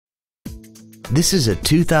This is a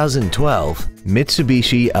 2012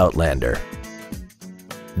 Mitsubishi Outlander.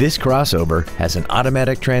 This crossover has an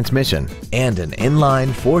automatic transmission and an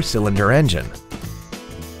inline 4-cylinder engine.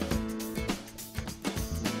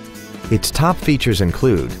 Its top features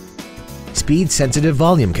include speed-sensitive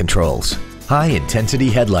volume controls, high-intensity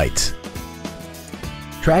headlights,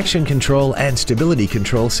 traction control and stability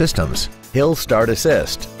control systems, hill start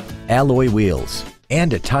assist, alloy wheels,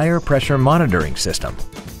 and a tire pressure monitoring system.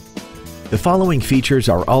 The following features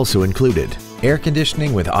are also included: air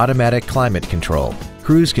conditioning with automatic climate control,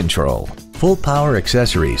 cruise control, full power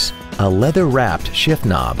accessories, a leather-wrapped shift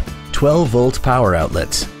knob, 12-volt power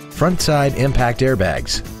outlets, front side impact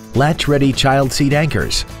airbags, latch-ready child seat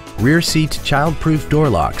anchors, rear seat child-proof door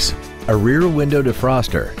locks, a rear window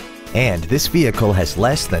defroster, and this vehicle has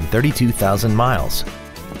less than 32,000 miles.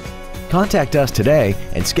 Contact us today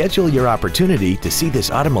and schedule your opportunity to see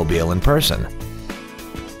this automobile in person.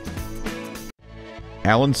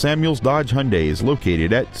 Allen Samuels Dodge Hyundai is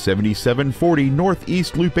located at 7740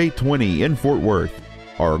 Northeast Loop 820 in Fort Worth.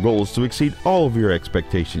 Our goal is to exceed all of your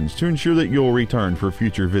expectations to ensure that you'll return for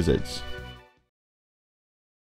future visits.